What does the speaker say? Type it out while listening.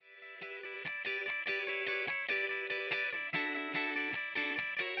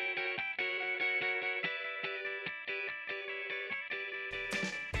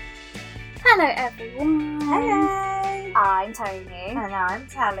Hello everyone! Hello! I'm Toni. And I'm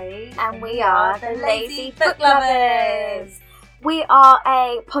Tally. And we are the Lazy Book Lovers. We are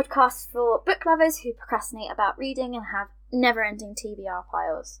a podcast for book lovers who procrastinate about reading and have never-ending TBR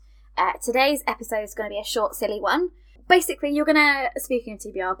piles. Today's episode is going to be a short, silly one. Basically, speaking of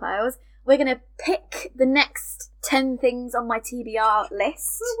TBR piles, we're going to pick the next 10 things on my TBR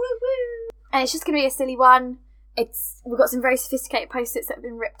list. Woo, woo, woo. And it's just going to be a silly one. We've got some very sophisticated post-its that have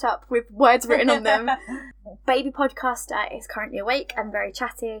been ripped up with words written on them. Baby podcaster is currently awake and very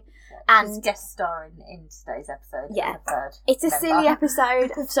chatty. And she's guest starring in today's episode. Yeah. Third it's a member. silly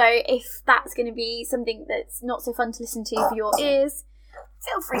episode, so if that's going to be something that's not so fun to listen to for your ears,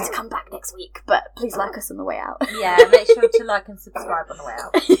 feel free to come back next week, but please like us on the way out. Yeah, make sure to like and subscribe on the way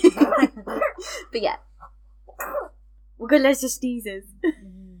out. But yeah, we're good. Let's just sneezes.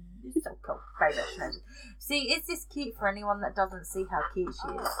 It's so cool. Very much noted. See, is this cute for anyone that doesn't see how cute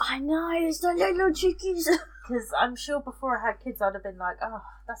she is? I know, it's the little chickies. Because I'm sure before I had kids, I'd have been like, oh,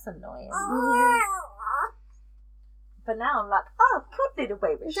 that's annoying. But now I'm like, oh, cute little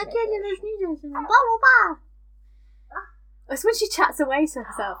baby. It's like little sneezes and blah blah blah. It's when she chats away to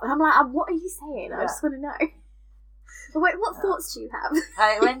herself, and I'm like, what are you saying? I just want to know. But wait, what thoughts do you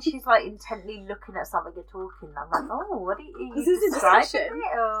have? When she's like intently looking at something you're talking, I'm like, oh, what are you This is a describing discussion.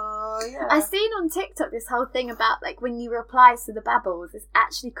 it? Oh, yeah. I've seen on TikTok this whole thing about like when you reply to the babbles, it's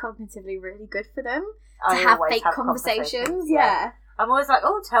actually cognitively really good for them to have fake conversations. Yeah. I'm always like,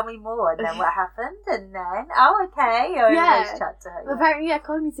 oh, tell me more, and then what happened, and then, oh, okay, I always chat to her. But apparently,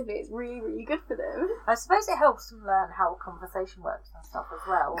 cognitively, it's really, really good for them. I suppose it helps them learn how conversation works and stuff as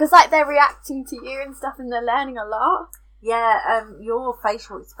well. Because like they're reacting to you and stuff, and they're learning a lot. Yeah, your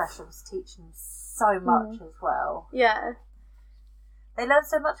facial expressions teach them so much as well. Yeah. They learn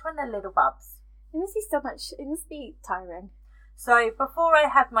so much when they're little bubs. It must be so much. It must be tiring. So before I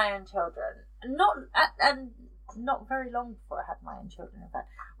had my own children, not very long before I had my own children, in fact,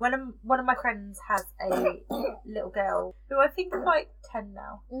 when one of my friends has a little girl who I think is like 10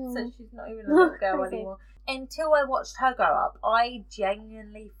 now, so she's not even a little girl anymore. Until I watched her grow up, I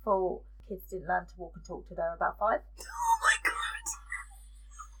genuinely thought kids didn't learn to walk and talk till they were about 5. Oh my god.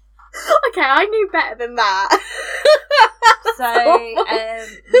 Okay, I knew better than that. So,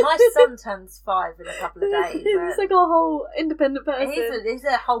 my son turns 5 in a couple of days. He's like a whole independent person. He's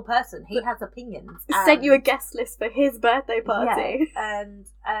a whole person. He has opinions. Sent you a guest list for his birthday party. Yeah,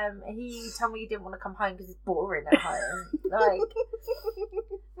 and he told me he didn't want to come home because it's boring at home.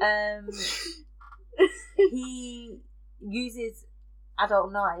 He uses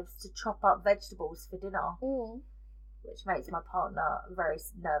adult knives to chop up vegetables for dinner. Which makes my partner very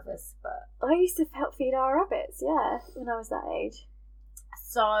nervous, but I used to help feed our rabbits, when I was that age.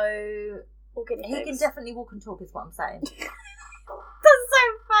 So he can definitely walk and talk, is what I'm saying. That's so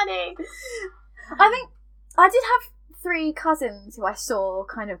funny. I think I did have 3 cousins who I saw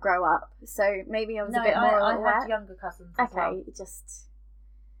kind of grow up, so maybe I was a bit more aware. I had younger cousins. As well.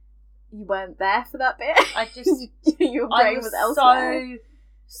 You weren't there for that bit. Your brain was elsewhere.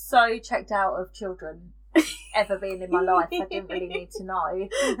 So checked out of children ever being in my life. I didn't really need to know.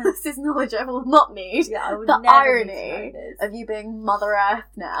 This is knowledge I will not need. Yeah, I would the never irony need to know this. of you being Mother Earth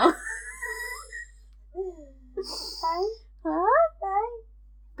now.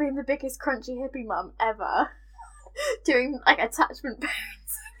 Being the biggest crunchy hippie mum ever. Doing like attachment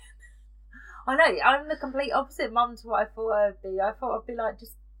parents. I know, I'm the complete opposite mum to what I thought I'd be. I thought I'd be like,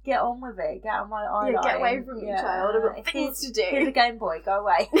 just get on with it, get out of my eye line. Get away from your child. I've got things to do. Here's a Game Boy, go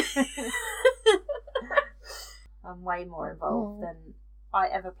away. I'm way more involved than I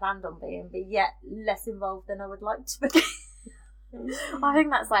ever planned on being, but yet less involved than I would like to be. I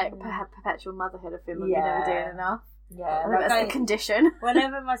think that's like perpetual motherhood of feeling you're never doing enough. Yeah, I think that's the condition.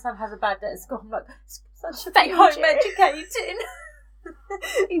 Whenever my son has a bad day at school, I'm like, such a big home educating.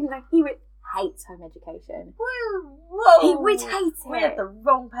 Even though he would hate home education. Whoa. He would hate it. We have the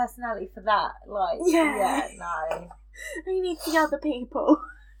wrong personality for that. Like, no. He needs the other people.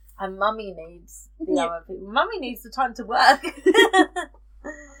 And mummy needs the other people. Mummy needs the time to work.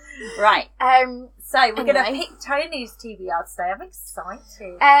 Right. So we're going to pick Tony's TBR today. I'm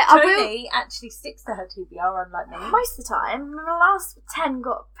excited. Toni actually sticks to her TBR, unlike me. Most of the time. The last 10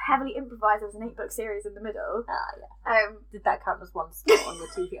 got heavily improvised as an 8-book series in the middle. Did that count as one spot on your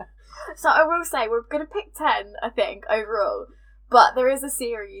TBR? So I will say, we're going to pick 10, I think, overall. But there is a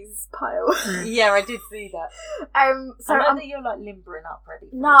series pile. Yeah, I did see that. So I know that you're like limbering up ready.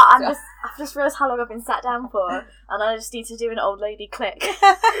 I've just realised how long I've been sat down for, and I just need to do an old lady click.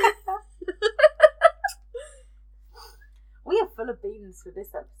 We are full of beans for this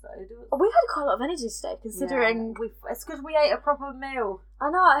episode. We've had quite a lot of energy today, considering... It's because we ate a proper meal. I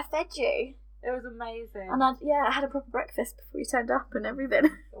know, I fed you. It was amazing. And I had a proper breakfast before you turned up and everything.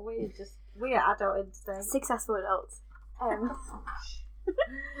 We are adulting today. Successful adults.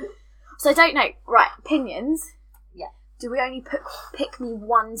 So I don't know. Right, opinions. Yeah. Do we only pick me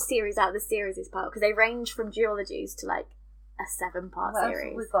one series out of the series pile? Because they range from duologies to like a 7-part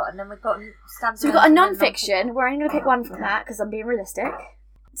series. We've got, and then we've got standalone. So we've got a non-fiction. We're only going to pick one from that because I'm being realistic.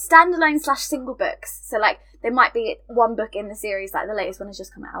 Standalone/single books. So like there might be one book in the series, like the latest one has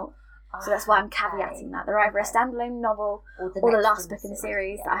just come out. So that's why I'm caveating that. They're either a standalone novel or the last book in the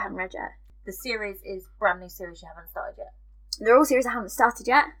series that I haven't read yet. The series is brand new series you haven't started yet. They're all series I haven't started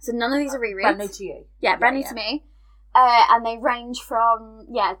yet, so none of these are rereads. Brand new to you. Yeah, brand new to me. And they range from,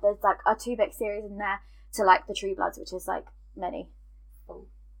 there's like a 2-book series in there to like the True Bloods, which is like many.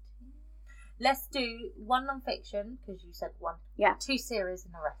 Let's do one non-fiction, because you said one. Yeah. 2 series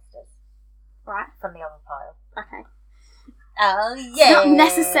and the rest is. Right. From the other pile. Okay. Oh, yeah. It's not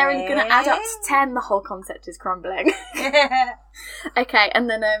necessarily going to add up to 10. The whole concept is crumbling. Okay, and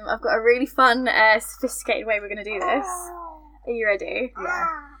then I've got a really fun, sophisticated way we're going to do this. Are you ready? Yeah.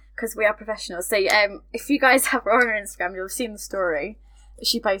 Because we are professionals. So if you guys have her on her Instagram, you'll have seen the story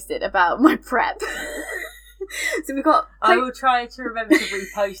she posted about my prep. So we got... I will try to remember to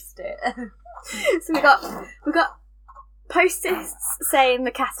repost it. So we got post-its saying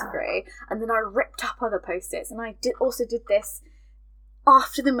the category, and then I ripped up other post-its, and I also did this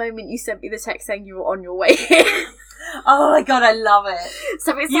after the moment you sent me the text saying you were on your way here. Oh my god, I love it.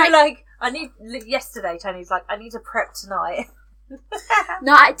 So it's yesterday Tony's like, I need to prep tonight.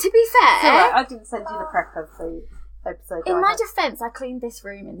 No, to be fair, right, I didn't send you the prep of the episode. In my defence, I cleaned this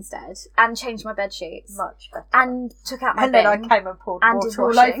room instead and changed my bed sheets. Much better. And took out my bin. bin. And then I came and poured and water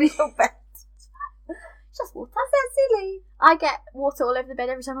all over your bed. Just water. That's so silly. I get water all over the bed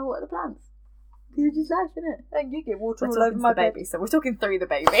every time I water the plants. It's just life, isn't it? And you get water all over my baby. So we're talking through the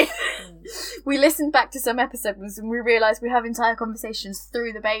baby. We listened back to some episodes and we realised we have entire conversations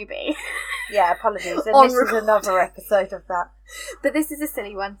through the baby. Yeah, apologies. And this is another episode of that. But this is a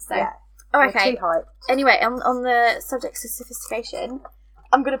silly one, so... Yeah. Oh, okay. Too hyped. Anyway, on the subject of sophistication,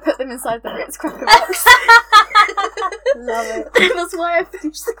 I'm going to put them inside the Ritz cracker box. Love it. That's why I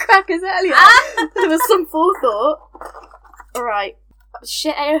finished the crackers earlier. There was some forethought. Alright.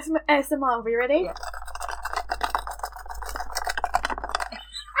 Shit ASMR, are we ready? Yeah.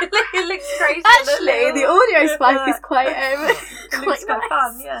 It looks crazy. Actually, the audio spike is quite quite nice.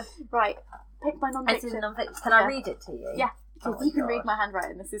 fun, yeah. Right, pick my non-fiction. Can I read it to you? Yeah. Oh you can read my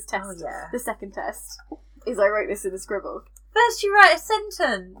handwriting. This is test. Oh, yeah. The second test is I wrote this in a scribble. First you write a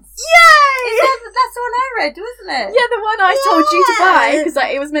sentence. Yay! That's the one I read, wasn't it? Yeah, the one I told you to buy, because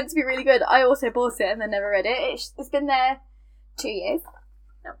it was meant to be really good. I also bought it and then never read it. It's been there 2 years.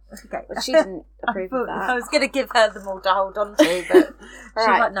 No. Okay. But she didn't approve of that. I was going to give her them all to hold on to, but she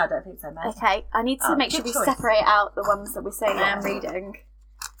was like, no, I don't think so, mate. Okay, I need to make sure we separate out the ones that we're saying I am reading.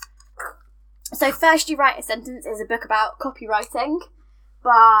 So First You Write a Sentence is a book about copywriting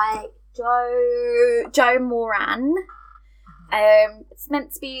by Joe Moran. It's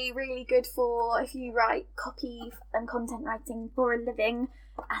meant to be really good for if you write copy and content writing for a living,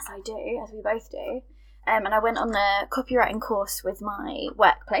 as I do, as we both do. And I went on a copywriting course with my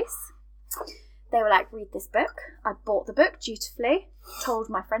workplace. They were like, read this book. I bought the book dutifully, told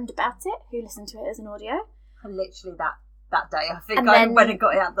my friend about it, who listened to it as an audio. And literally that day, I think I went and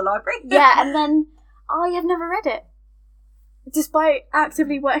got it out of the library. Yeah, and then I have never read it. Despite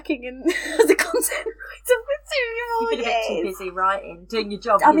actively working as a content writer for 2 years. You've been a bit too busy writing, doing your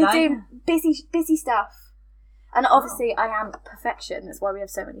job, I've been doing busy stuff. And obviously I am perfection, that's why we have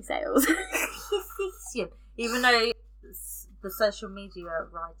so many sales. Even though the social media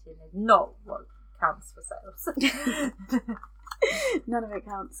writing is not what counts for sales. None of it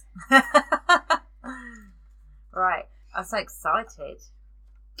counts. Right, I'm so excited.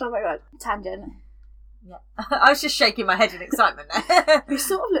 Oh my god, tangent. Yeah, I was just shaking my head in excitement there. You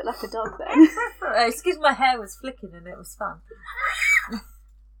sort of look like a dog then. Excuse my hair was flicking and it was fun.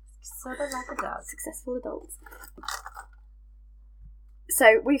 Sort of like a dog. Successful adults.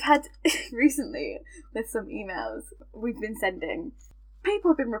 So we've had recently with some emails we've been sending.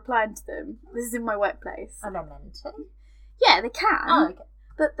 People have been replying to them. This is in my workplace. Are they meant to? Yeah, they can. Oh, okay.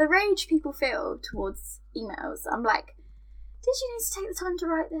 But the rage people feel towards emails, I'm like, did you need to take the time to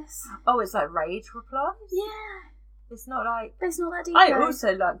write this? Oh, it's like rage replies? Yeah. It's not like... But it's not that deep. I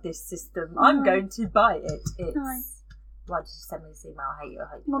also like this system. No. I'm going to buy it. It's... No. Why did you send me this email? I hate you. I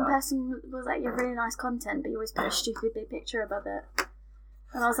hate you. One person was like, you have really nice content, but you always put a stupid big picture above it.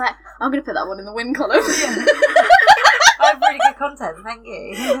 And I was like, I'm going to put that one in the win column. I have really good content, thank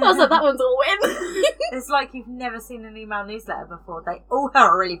you. I was like, that one's a win. It's like you've never seen an email newsletter before. They all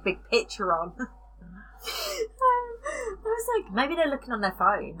have a really big picture on. I was like, maybe they're looking on their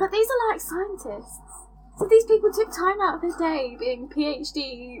phone. but these are like scientists. So these people took time out of their day being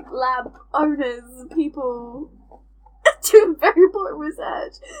PhD lab owners, people doing very important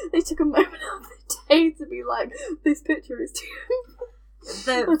research. They took a moment out of their day to be like, this picture is too...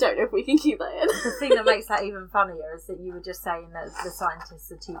 I don't know if we can keep that in. The thing that makes that even funnier is that you were just saying that the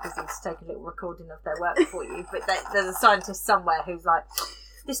scientists are too busy to take a little recording of their work for you, but there's a scientist somewhere who's like,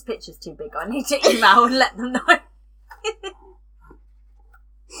 this picture's too big, I need to email and let them know.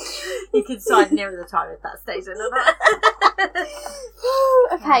 You can sign nearer the time if that stays in or not.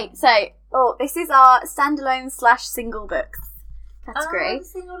 Okay, so this is our standalone/single books category.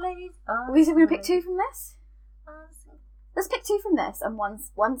 Single ladies. Are we going to pick two from this? Let's pick two from this, and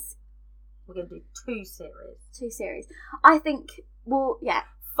once we're going to do 2 series. 2 series. I think, well, yeah.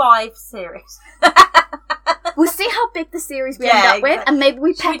 5 series. We'll see how big the series we end up with, and maybe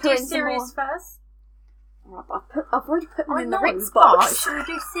we pepper in some series more. First? I've already put them in the Ritz box. box. Should we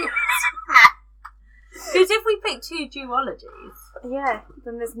do series? Because if we pick 2 duologies... Yeah,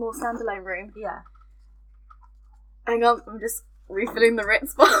 then there's more standalone room. Yeah. Hang on, I'm just refilling the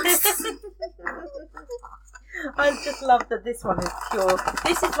Ritz box. I just love that this one is pure.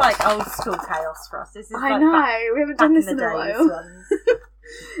 This is like old school chaos for us. This is I know, we haven't done this in a while.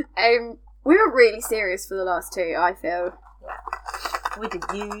 We were really serious for the last 2, I feel. Yeah. We did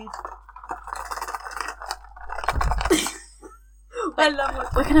you. I love it.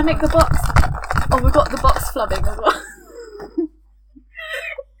 Where can I make the box? Oh, we've got the box flubbing as well.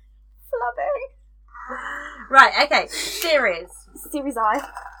 Flubbing. Right, okay. Series. Series I.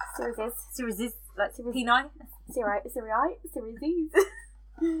 Series is. Series is. Like P9? Series I. Series E's.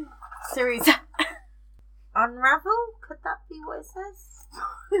 Series. Unravel? Could that be what it says?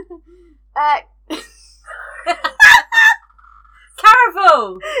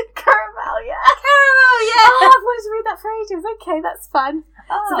 Caravel! Caravel, yeah. Caravel, yeah! Oh, I've wanted to read that for ages. Okay, that's fun.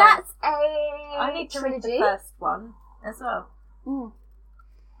 Oh. So that's a I need to trilogy. read the first one as well. Mm.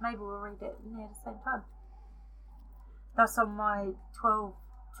 Maybe we'll read it near the same time. That's on my 12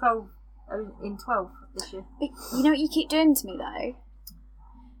 this year. But you know what you keep doing to me though?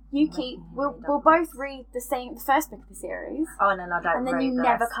 We'll both read the first book of the series. Oh, and then I don't. And then read you the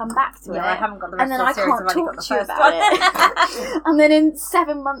never rest. come back to it. Yeah, I haven't got the rest and then of I the series. can't I've only got talk the to you first about one. it. And then in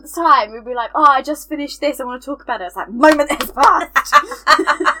 7 months' time, we'll be like, "Oh, I just finished this. I want to talk about it." It's like, moment has passed.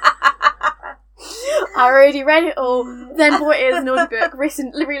 I already read it all. Then bought it as an audiobook.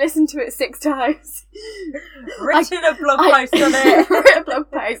 Re-listened to it 6 times. Written a blog post on it. Wrote a blog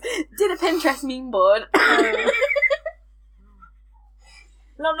post. Did a Pinterest meme board.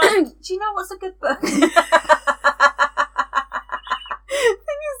 And I'm like, do you know what's a good book? Thing is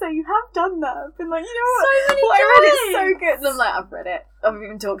though, you have done that. I've been like, you know what? So many what I read is times. so good. And I'm like, I've read it. I've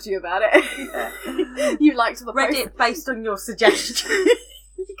even talked to you about it. You liked the Read post. it based on your suggestion.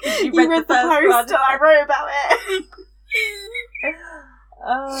 you read the post and I wrote about it.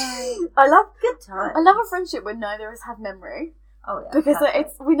 I love good time. I love a friendship where neither of us have memory. Oh yeah, because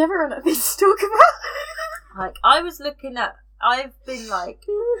we never run out of things to talk about. Like I've been like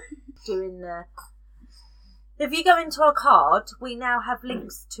doing the. If you go into our card, we now have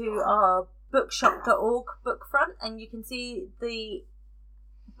links to our bookshop.org book front, and you can see the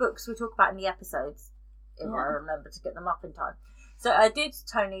books we talk about in the episodes. If I remember to get them up in time. So I did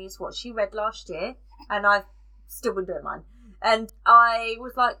Toni's what she read last year, and I've still been doing mine. And I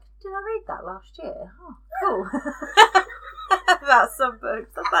was like, did I read that last year? Oh, cool. About some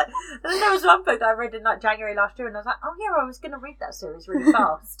books. And then there was one book that I read in like January last year, and I was like, oh yeah, I was going to read that series really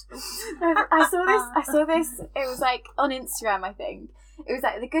fast. I saw this. It was like on Instagram, I think. It was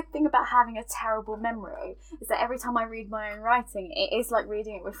like the good thing about having a terrible memory is that every time I read my own writing, it is like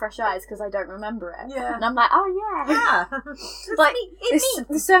reading it with fresh eyes because I don't remember it. Yeah. And I'm like, oh yeah. Like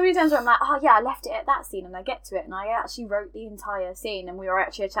there's so many times where I'm like, oh yeah, I left it at that scene, and I get to it, and I actually wrote the entire scene, and we were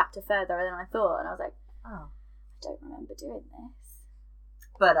actually a chapter further than I thought, and I was like, oh, I don't remember doing this.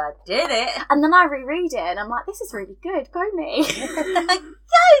 But I did it. And then I reread it and I'm like, this is really good. Go me.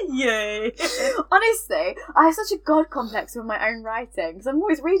 Yay. Honestly, I have such a god complex with my own writing because I'm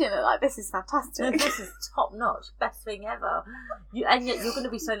always reading it like, this is fantastic. This is top notch. Best thing ever. And yet you're going to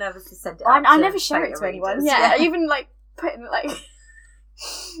be so nervous to send it I never share it to anyone. Yeah, even like putting it like...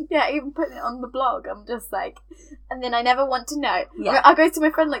 even putting it on the blog, I'm just like, and then I never want to know. Yeah. I go to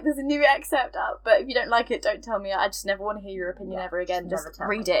my friend like, there's a new excerpt up, but if you don't like it, don't tell me. I just never want to hear your opinion ever again. Just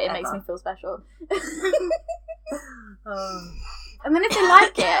read it. It makes me feel special. And then if they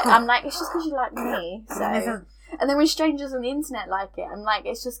like it, I'm like, it's just because you like me. So, And then when strangers on the internet like it, I'm like,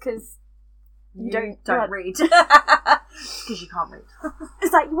 it's just because you don't read. Because you can't read.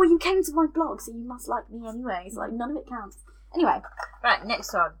 It's like, well, you came to my blog, so you must like me anyway. So like, none of it counts. Anyway. Right,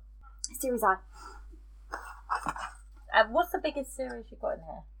 next one. Series I. What's the biggest series you've got in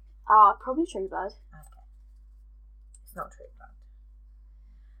here? Probably True Blood. Okay. It's not True Blood.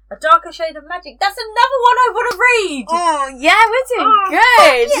 A Darker Shade of Magic. That's another one I want to read! Oh, yeah, we're doing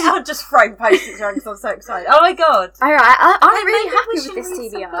good! Yeah, I'll just throw post-its around because I'm so excited. Oh my god. Alright, I'm really happy with this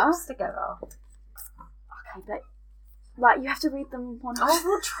read TBR. Some books together. Okay, but like you have to read them one. I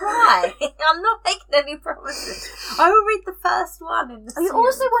will try. I'm not making any promises. I will read the first one in the series. You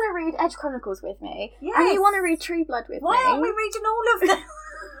also want to read Edge Chronicles with me, yes. And you want to read True Blood with me. Why aren't we reading all of them?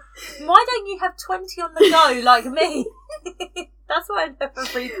 Why don't you have 20 on the go like me? That's why I never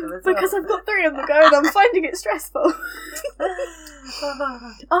read them as because well. I've got 3 on the go and I'm finding it stressful.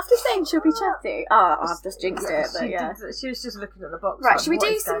 After saying she'll be chatty. I've just jinxed it, but yeah. She was just looking at the box. Right, like, should we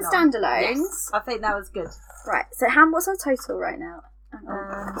do some standalones? Yes, I think that was good. Right, so what's our total right now?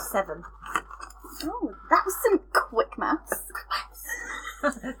 7. Oh, that was some quick maths.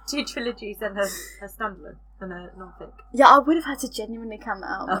 2 trilogies and a standalone and a non-fic. Yeah, I would have had to genuinely count that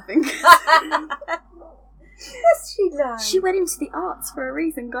out, I think. Yes, she knows. She went into the arts for a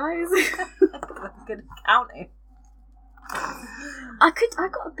reason, guys. Good at counting. I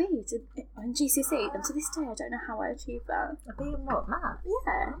got a B on GCSE, and to this day I don't know how I achieved that. A B in what? Math?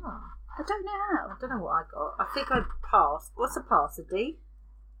 Yeah. Oh. I don't know how. I don't know what I got. I think I passed. What's a pass? A D?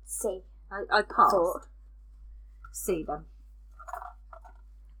 C. I passed. Thought. C then.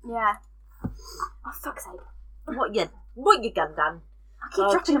 Yeah. Oh, fuck's sake. What you done? I keep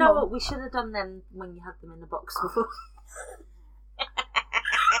dropping do you them know all. what? We should have done them when you had them in the box before.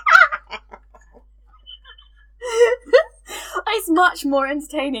 It's much more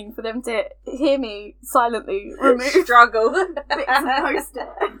entertaining for them to hear me silently remove Struggle. bits and post it.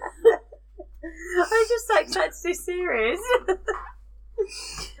 I'm just so excited to do series.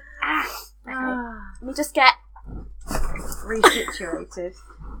 Okay. Let me just get Resituated.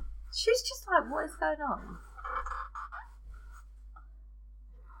 She's just like, what is going on?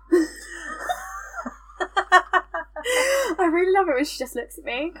 I really love it when she just looks at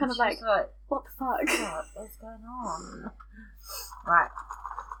me, kind of like, She's what the fuck? what is going on? Right.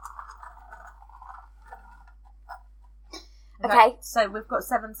 Okay. So we've got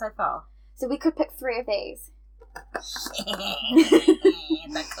 7 so far. So we could pick 3 of these.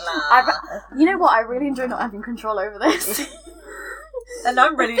 The club. You know what? I really enjoy not having control over this. And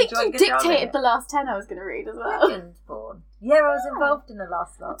I'm really I think enjoying you controlling dictated it. the last 10 I was going to read as well. Legendborn. Yeah, I was involved in the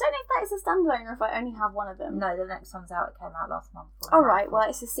last I lot. don't know if that is a standalone or if I only have one of them. No, the next one's out. It came out last month. Alright, well,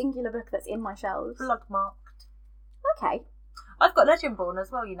 it's a singular book that's in my shelves. Blood marked. Okay. I've got Legendborn as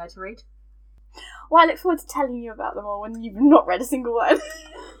well, to read. Well, I look forward to telling you about them all when you've not read a single one.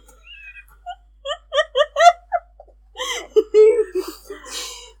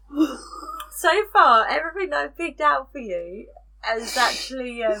 So far, everything I've picked out for you is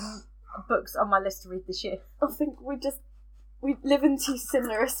actually books on my list to read this year. I think we live in too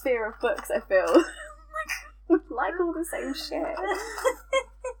similar a sphere of books, I feel. We like all the same shit.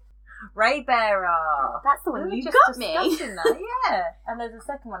 Raybearer. That's the one We you were just got me. discussing that, yeah. And there's a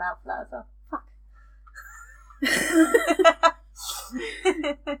second one out for that as well.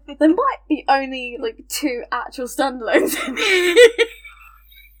 There might be only 2 actual standalones in here.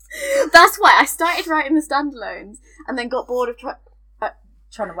 That's why I started writing the standalones and then got bored of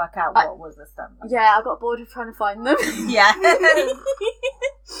trying to work out what was the standalone. Yeah, I got bored of trying to find them. Yeah.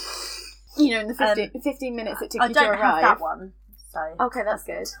 In the 15 minutes it took you to arrive. I don't have that one, so... Okay, that's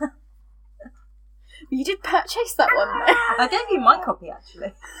good. You did purchase that one, though. I gave you my copy,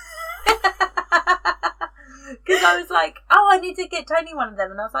 actually. Because I was like, I need to get Toni one of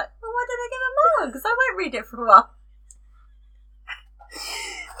them. And I was like, well, why did I give her mine? Because I won't read it for a while.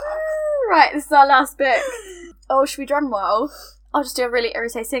 Right, this is our last book. Oh, should we drum roll? I'll just do a really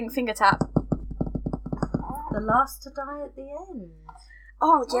irritating finger tap. The Last to Die at the End.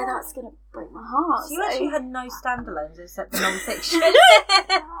 Oh, yeah, that's going to break my heart. So you actually had no standalones except for non-fiction.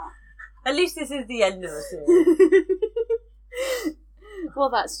 At least this is the end of the series. Well,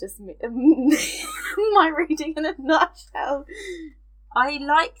 that's just me. My reading in a nutshell. I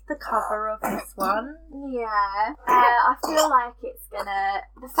like the cover of this one. Yeah. I feel like it's gonna...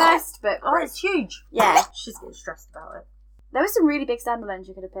 The first book... Oh, it's huge. Yeah. She's getting stressed about it. There were some really big standalones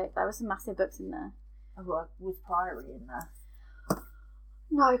you could have picked. There were some massive books in there. Oh, well, with Priory in there.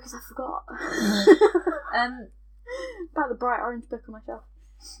 No, because I forgot. About the bright orange book on my shelf.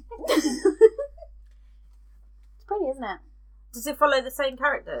 It's pretty, isn't it? Does it follow the same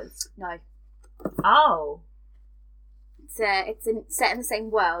characters? No. Oh. set in the same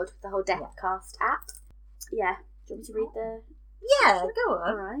world with the whole Deathcast app. Yeah. Do you want me to read the... Yeah, go on.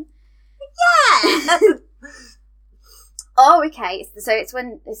 Alright. Yeah! Oh, okay. So it's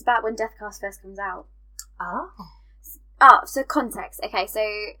about when Deathcast first comes out. Oh. Oh, so context. Okay, so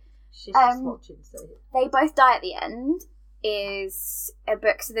She's just watching, so... They Both Die at the End is a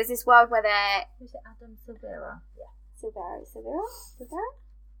book. So there's this world where they're... Is it Adam Silvera? Yeah. Silvera?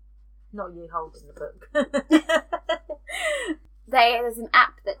 Not you holding the book. There's an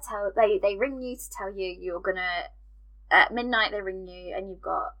app that they ring you to tell you you're gonna... At midnight they ring you and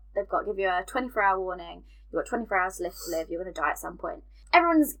they've got to give you a 24-hour warning. You've got 24 hours left to live. You're going to die at some point.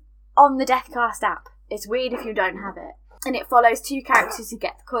 Everyone's on the Deathcast app. It's weird if you don't have it. And it follows two characters who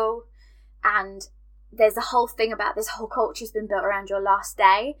get the call. And there's a whole thing about this whole culture's been built around your last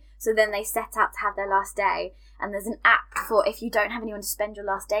day. So then they set out to have their last day. And there's an app for if you don't have anyone to spend your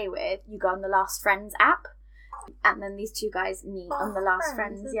last day with, you go on the Last Friends app. And then these two guys meet on the Last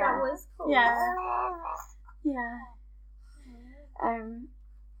Friends. Is Yeah. that what it's called? Yeah. Yeah.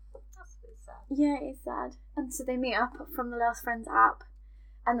 That's a bit sad. Yeah, it's sad. And so they meet up from the Last Friends app,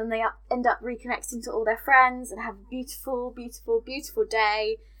 and then they end up reconnecting to all their friends and have a beautiful, beautiful, beautiful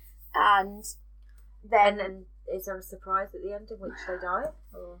day. And then... And is there a surprise at the end in which they die?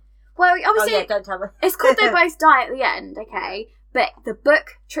 Or... Well, obviously... Oh yeah, don't tell me. It's called They Both Die at the End, okay? But the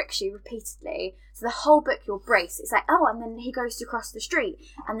book tricks you repeatedly. So the whole book you'll brace. It's like, oh, and then he goes to cross the street.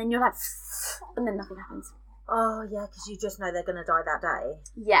 And then you're like... And then nothing happens. Oh yeah, because you just know they're going to die that day.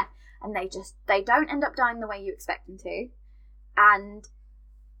 Yeah, and they don't end up dying the way you expect them to, and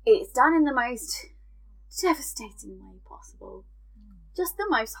it's done in the most devastating way possible, just the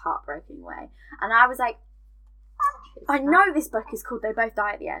most heartbreaking way. And I was like, I know this book is called They Both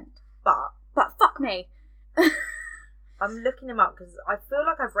Die at the End, but fuck me. I'm looking him up because I feel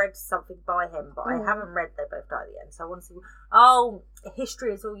like I've read something by him, but I haven't read They Both Die at the End, so I want to see. Oh,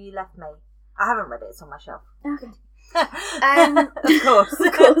 History Is All You Left Me. I haven't read it, it's on my shelf. Okay. Of course,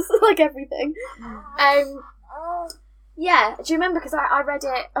 like everything. Yeah, do you remember? Because I read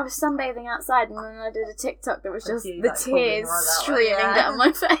it, I was sunbathing outside, and then I did a TikTok that was just the tears streaming down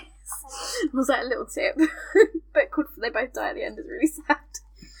my face. It was like a little tip. But called They Both Die at the End is really sad.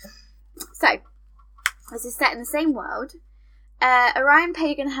 So, this is set in the same world. Orion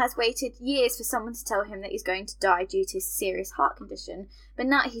Pagan has waited years for someone to tell him that he's going to die due to his serious heart condition, but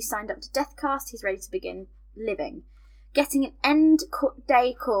now he's signed up to Deathcast, he's ready to begin living. Getting an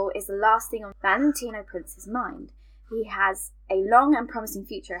end-day call is the last thing on Valentino Prince's mind. He has a long and promising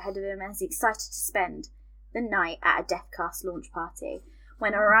future ahead of him and is excited to spend the night at a Deathcast launch party.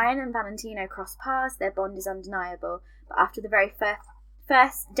 When Orion and Valentino cross paths, their bond is undeniable, but after the very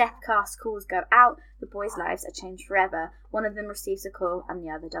first Deathcast calls go out, the boys' lives are changed forever. One of them receives a call and the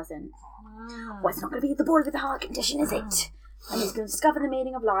other doesn't. Well, it's not going to be the boy with the heart condition, is it? And he's going to discover the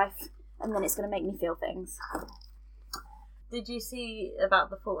meaning of life, and then it's going to make me feel things. Did you see about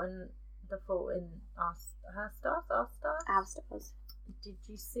the fault in our stars? Did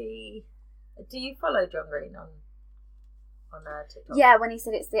you see? Do you follow John Green on TikTok? Yeah, when he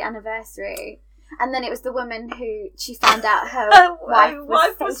said it's the anniversary. And then it was the woman who she found out her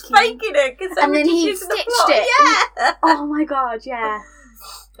wife was faking it, and then he stitched it. Yeah. Oh my god, yeah.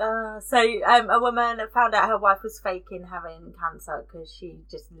 So a woman found out her wife was faking having cancer because she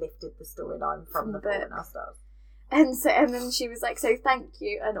just lifted the storyline from the book. And then she was like, so thank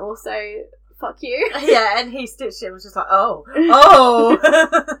you, and also fuck you. Yeah, and he stitched it and was just like, oh.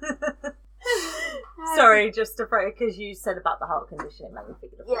 Sorry, just afraid because you said about the heart condition, it made me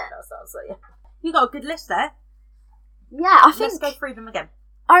think of ourselves. So yeah. You got a good list there. Yeah, I think... Let's go through them again.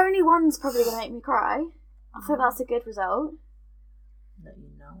 Only one's probably going to make me cry. I think that's a good result. That you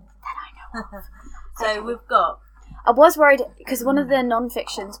know. That I know of. So we've got... I was worried, because one of the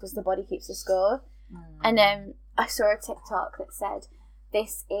non-fictions was The Body Keeps the Score. And I saw a TikTok that said,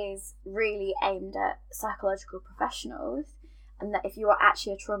 this is really aimed at psychological professionals, and that if you are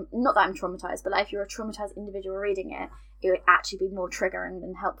actually not that I'm traumatised, but like if you're a traumatised individual reading it, it would actually be more triggering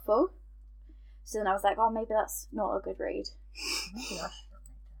than helpful. So then I was like, oh, maybe that's not a good read. Maybe I should read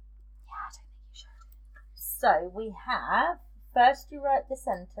it. Yeah, I don't think you should. So we have First You Write the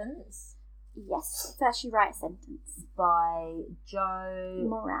Sentence. Yes, First You Write a Sentence. By Joe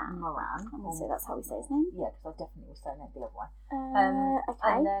Moran. I'm going to say that's how we say his name. Yeah, because I definitely was saying it the other way.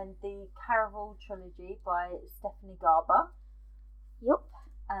 Okay. And then the Caraval Trilogy by Stephanie Garber. Yup.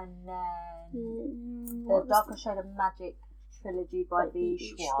 And then the Darker Shade of Magic Trilogy by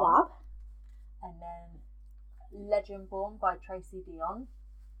V. Schwab. And then Legendborn by Tracy Dion.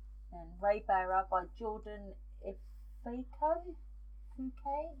 And Ray Bearer by Jordan Ifuko.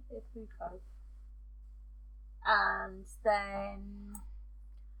 And then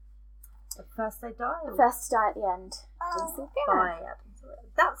First They Die. First to Die at the End. By Adam Sawyer.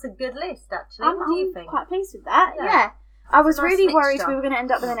 That's a good list, actually. What do you think? I'm quite pleased with that. Yeah. I was Nice really worried mixture. we were going to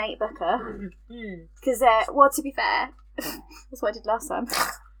end up with an 8-booker. Because, well, to be fair, that's what I did last time.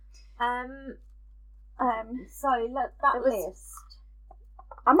 So that list.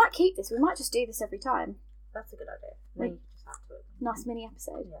 I might keep this. We might just do this every time. That's a good idea. Then you just have to. Nice mini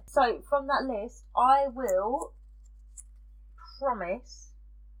episode. Yeah. So from that list, I will promise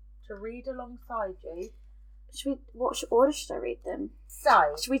to read alongside you. What order should I read them?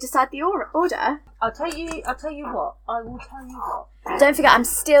 So should we decide the order? I'll tell you what. I will tell you what. Don't forget, I'm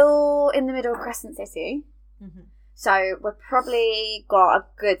still in the middle of Crescent City. Mm-hmm. So we've probably got a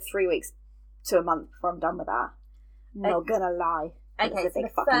good 3 weeks to a month before I'm done with that. Not gonna lie. Okay, so the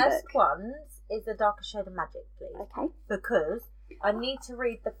first one is The Darker Shade of Magic, please. Okay. Because I need to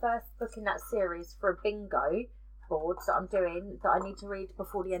read the first book in that series for a bingo board that I'm doing that I need to read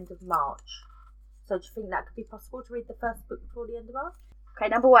before the end of March. So do you think that could be possible to read the first book before the end of March? Okay,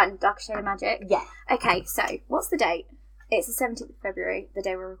 number 1, Darker Shade of Magic. Yeah. Okay, so what's the date? It's the 17th of February, the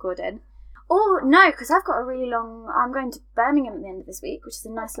day we're recording. Oh, no, because I've got a really long... I'm going to Birmingham at the end of this week, which is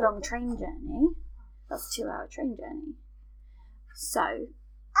a nice long train journey. That's a 2-hour train journey. So...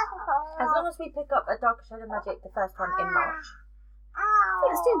 As long as we pick up A Darker Shade of Magic, the first one in March. I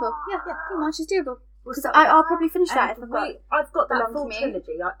think it's doable. Yeah, I think March is doable. Because I'll probably finish that if I've got that full commute.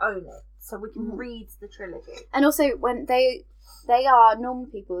 trilogy. I own it. So we can read the trilogy. And also, when they are normal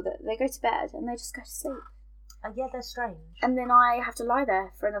people, that they go to bed and they just go to sleep. Yeah, they're strange. And then I have to lie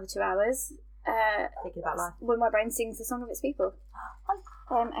there for another 2 hours. Thinking about life. When my brain sings the song of its people.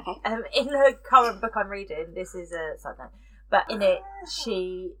 Okay. In the current book I'm reading, this is a side note, but in it,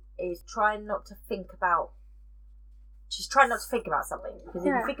 she is trying not to think about. She's trying not to think about something, because if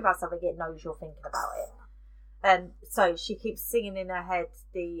you think about something, it knows you're thinking about it. And so she keeps singing in her head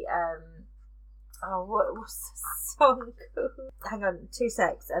the what's the song called? Hang on, 2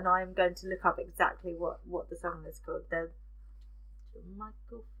 secs, and I'm going to look up exactly what the song is called. The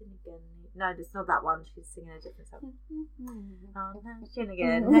Michael Finnegan. No, it's not that one. She's singing a different song. On his chin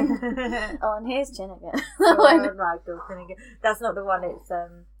again. On his chin again. Michael Finnegan. That's not the one. It's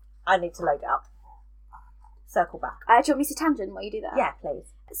I need to load it up. Circle back. Do you want me to tangent while you do that? Yeah,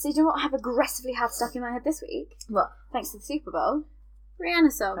 please. So do you know what I have aggressively had stuck in my head this week? What? Thanks to the Super Bowl.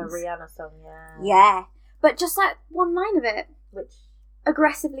 Rihanna songs. A Rihanna song, yeah. Yeah. But just like one line of it. Which?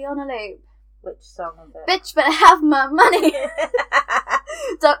 Aggressively on a loop. Which song is it? Bitch, better have my money.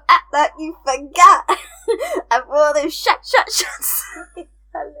 Don't act like you forgot. I've all those shots. That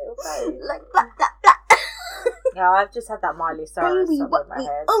little baby. Like blah, blah, blah. Yeah, I've just had that Miley Cyrus Baby, song what in my me,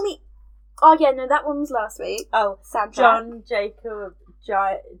 head. oh me. Oh yeah, no, that one was last week. Oh, Soundtrack. John Jacob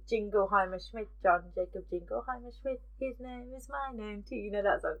Jingleheimer Schmidt. John Jacob Jingleheimer Schmidt. His name is my name too. You know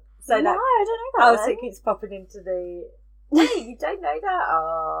that song? So no, that, I don't know that one. so it keeps popping into the... Hey, you don't know that?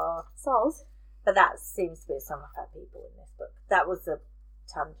 Oh. Soz. But that seems to be a song I've had people in this book. That was the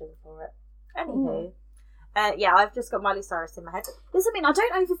tangent for it. Anywho. Yeah, I've just got Miley Cyrus in my head. Doesn't mean I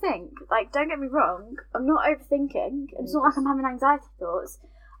don't overthink. Like, don't get me wrong. I'm not overthinking. It's not like I'm having anxiety thoughts.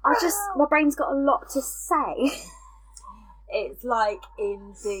 My brain's got a lot to say. It's like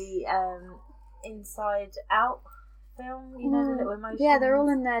in the Inside Out film, you know, the little emotions. Yeah, they're all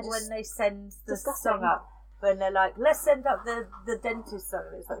in there. When they send the disgusting. song up, when they're like, let's send up the dentist song,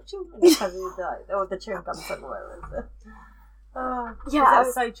 and it's like, or the chewing gum song, or whatever it is. Oh, yeah,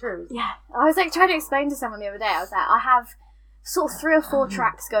 that's so true. Yeah, I was like trying to explain to someone the other day. I was like, I have sort of 3 or 4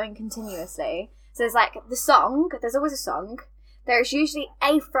 tracks going continuously. So there's like the song. There's always a song. There is usually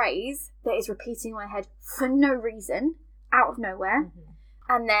a phrase that is repeating in my head for no reason, out of nowhere,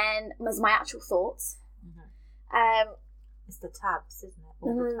 and then there's my actual thoughts. It's the tabs, isn't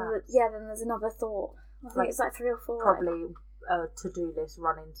it? Yeah, then there's another thought. I think it's like 3 or 4. Probably to-do list,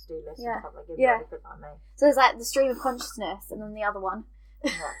 running to-do list, or something. Yeah. Anything like me. So there's like the stream of consciousness, and then the other one.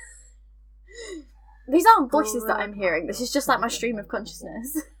 These aren't voices that I'm hearing. This is just like my stream of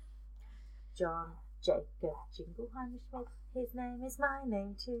consciousness. John Jacob Jingleheimer Schmidt. His name is my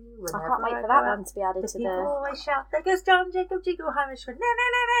name too. I can't wait for that one to be added to the... people always shout, there goes John Jacob Jingleheimer Schmidt. No.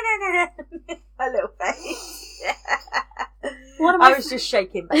 A little face. I was just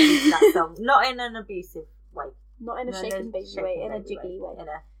shaking baby to that song. Not in an abusive way. Not in a shaking baby way. In a jiggly way.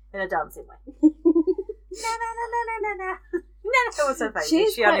 In a dancing way. No. What's her face?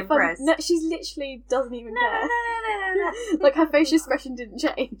 Is she unimpressed? No, she literally doesn't even care. No. Like, her facial expression didn't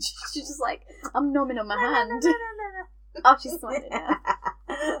change. She's just like, I'm numbing on my hand. Oh, she's smiling now.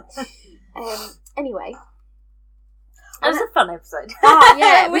 Anyway. It was a fun episode. Oh,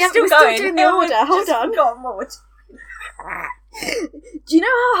 yeah. we're still doing the order. Hold on. Do you know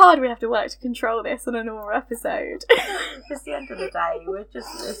how hard we have to work to control this on a normal episode? It's the end of the day.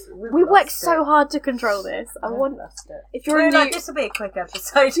 We work so hard to control this. If you're new, this will be a quick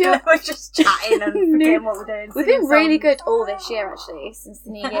episode. Yeah. We're just chatting and forgetting what we're doing. We've been really good all this year, actually, since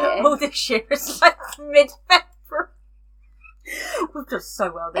the new year. All this year is like mid-February. We've done so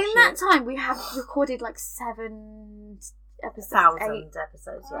well this year. In that time, we have recorded like 7 episodes. 1,000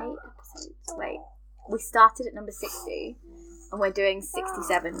 episodes, yeah. 8 episodes. Wait, we started at number 60. And we're doing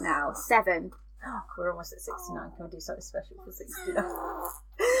 67 now. 7. We're almost at 69. Can we do something special for 69?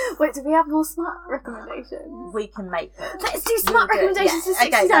 Wait, do we have more smart recommendations? We can make it. Let's do smart recommendations for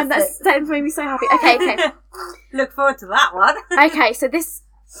 69. That made me so happy. Okay. Look forward to that one. Okay, so this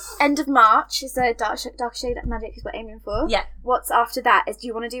end of March is a dark shade of magic is what we're aiming for. Yeah. What's after that? Do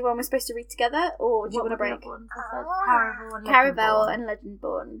you want to do one we're supposed to read together, or do you want to break? Caraval and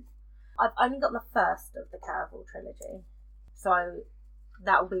Legendborn. I've only got the first of the Caraval trilogy. So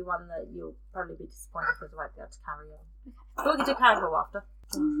that will be one that you'll probably be disappointed because I won't be able to carry on. But we can do Caraval after.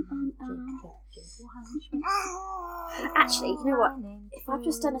 Actually, you know what? If I've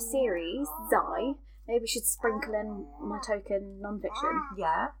just done a series, maybe we should sprinkle in my token non-fiction.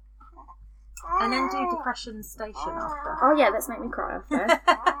 Yeah. And then do Depression Station after. Oh yeah, let's make me cry after.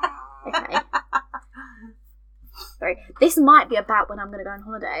 Okay. Sorry. This might be about when I'm going to go on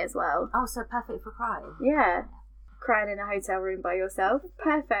holiday as well. Oh, so perfect for crying. Yeah. Crying in a hotel room by yourself.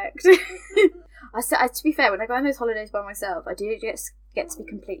 Perfect. To be fair, when I go on those holidays by myself, I do get to be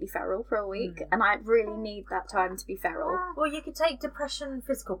completely feral for a week, and I really need that time to be feral. Well, you could take Depression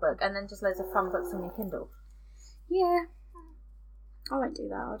physical book and then just loads of fun books on your Kindle. Yeah. I won't do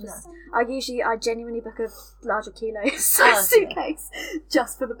that. I genuinely book a larger kilos suitcase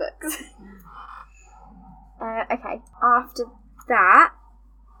just for the books. Okay. After that,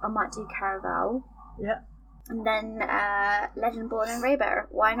 I might do Caraval. Yeah. And then Legendborn and Raybearer.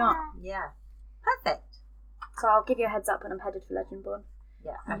 Why not? Yeah. Perfect. So I'll give you a heads up when I'm headed for Legendborn.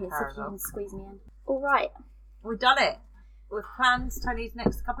 Yeah. And see if you can squeeze me in. All right. We've done it. We've planned Tony's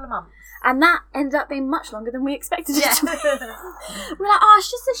next couple of months. And that ended up being much longer than we expected it to be. We're like, it's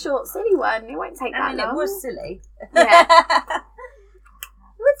just a short, silly one. It won't take that long. It was silly. Yeah.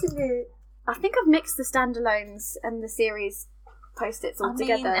 Wasn't it? I think I've mixed the standalones and the series post-its all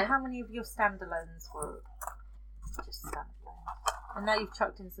together. How many of your standalones were just standalones? And now you've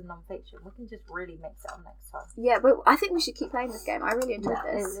chucked in some non-fiction. We can just really mix it up next time. Yeah, but I think we should keep playing this game. I really enjoyed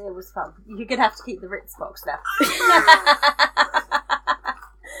this. It was fun. You're going to have to keep the Ritz box now.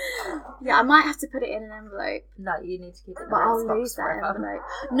 Yeah, I might have to put it in an envelope. No, you need to keep it in the But Ritz I'll box lose that forever. envelope.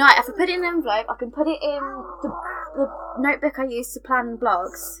 No, if I put it in an envelope, I can put it in the notebook I use to plan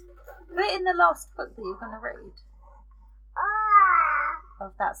blogs. Put it in the last book that you're going to read.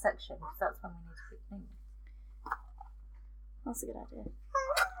 Of that section, because that's when we need to put things. That's a good idea.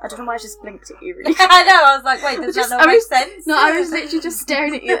 I don't know why I just blinked at you really. I know, I was like, wait, does that not make sense? No, I was literally just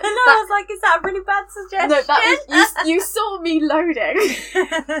staring at you. I was like, is that a really bad suggestion? No, that was, you saw me loading. I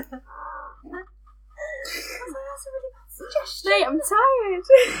was like, that's a really bad suggestion. Mate, I'm tired.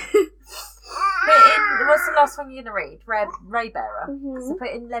 What's the last one you're going to read? Raybearer. Mm-hmm. So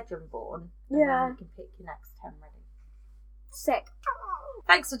put in Legendborn. And Yeah. then you can pick your next 10 ready. Sick.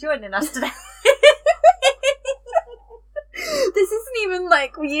 Thanks for joining us today. This isn't even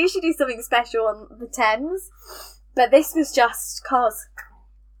like, we usually do something special on the 10s, but this was just cause.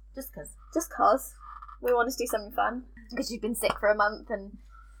 Just cause. We wanted to do something fun. Because you've been sick for a month, and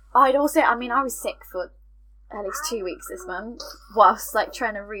I was sick for at least 2 weeks this month, whilst like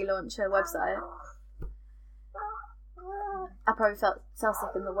trying to relaunch a website. I probably felt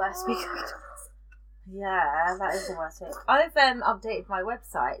sick in the worst week. Yeah, that is the worst week. I've updated my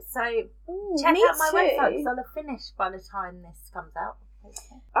website, so check me out my too. website because I'll have finished by the time this comes out.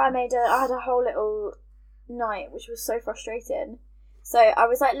 I had a whole little night, which was so frustrating. So I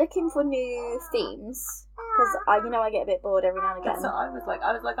was like looking for new themes because I get a bit bored every now and again. That's what I was like.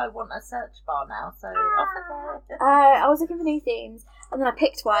 I want a search bar now, so off it. I was looking for new themes, and then I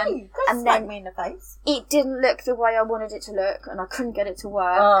picked one, and then me in the face. It didn't look the way I wanted it to look, and I couldn't get it to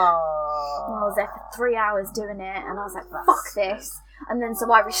work. Oh. And I was there for 3 hours doing it, and I was like, fuck this. And then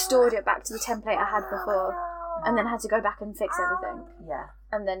so I restored it back to the template I had before, and then had to go back and fix everything. Yeah.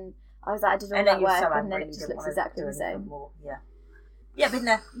 And then I was like, I did all that work, and then it just looks exactly the same. Yeah. Yeah, been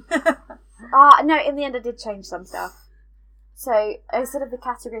there. No, in the end I did change some stuff. So instead of the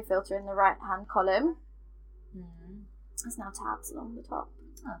category filter in the right hand column, there's now tabs along the top.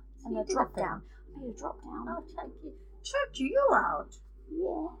 Oh, and a drop down. I made a drop down. Oh, check you out.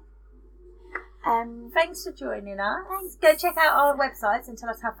 Yeah. Thanks for joining us. Thanks. Go check out our websites and tell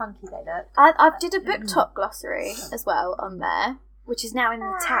us how funky they look. I did a BookTok glossary as well on there, which is now in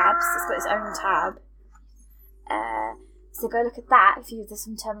the tabs. It's got its own tab. So go look at that. If there's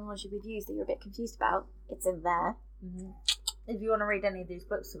some terminology we've used that you're a bit confused about, it's in there. Mm-hmm. If you want to read any of these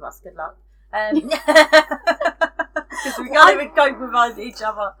books with us, good luck. Because we can't even cope with each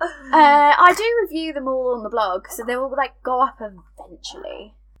other. I do review them all on the blog, so they will go up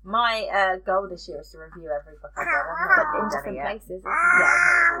eventually. My goal this year is to review every book I've read. But in different places.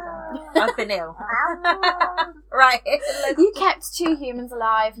 Yeah, I've been ill. Right. You kept 2 humans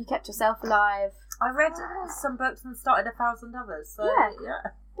alive. You kept yourself alive. I read some books and started 1,000 others. So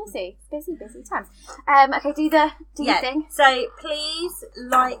yeah. Busy times. Okay, do your thing. So please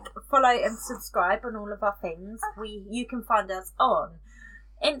follow and subscribe on all of our things. You can find us on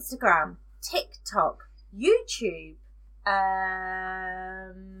Instagram, TikTok, YouTube,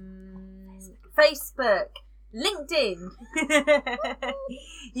 Facebook, LinkedIn.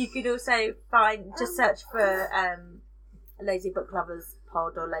 You can also just search for Lazy Book Lovers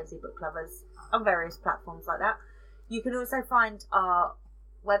Pod or Lazy Book Lovers on various platforms like that. You can also find our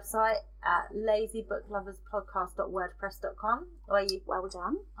website at lazybookloverspodcast.wordpress.com well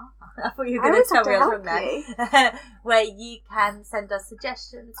done. I thought you were going to tell me I was wrong there. Where you can send us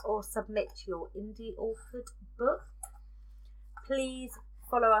suggestions or submit your indie authored book. Please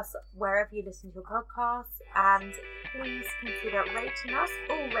follow us wherever you listen to your podcasts, and please consider rating us.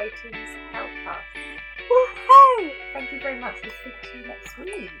 All ratings help us. Woohoo! Thank you very much. We'll speak to you next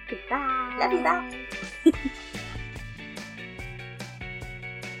week. Goodbye. Love you, bye.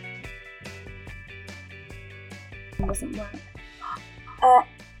 Doesn't work.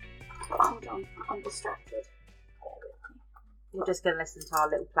 Hold on, I'm distracted. You're just going to listen to our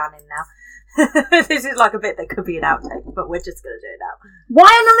little planning now. This is like a bit that could be an outtake, but we're just going to do it now. Why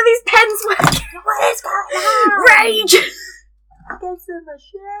are none of these pens working? What is going on? Rage! Get some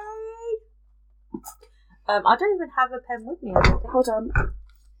shade. I don't even have a pen with me. Hold on.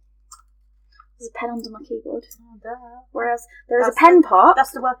 There's a pen under my keyboard. Oh, duh. Whereas there is a pen pot.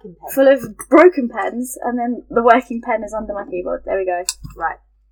 That's the working pen. Full of broken pens, and then the working pen is under my keyboard. There we go. Right.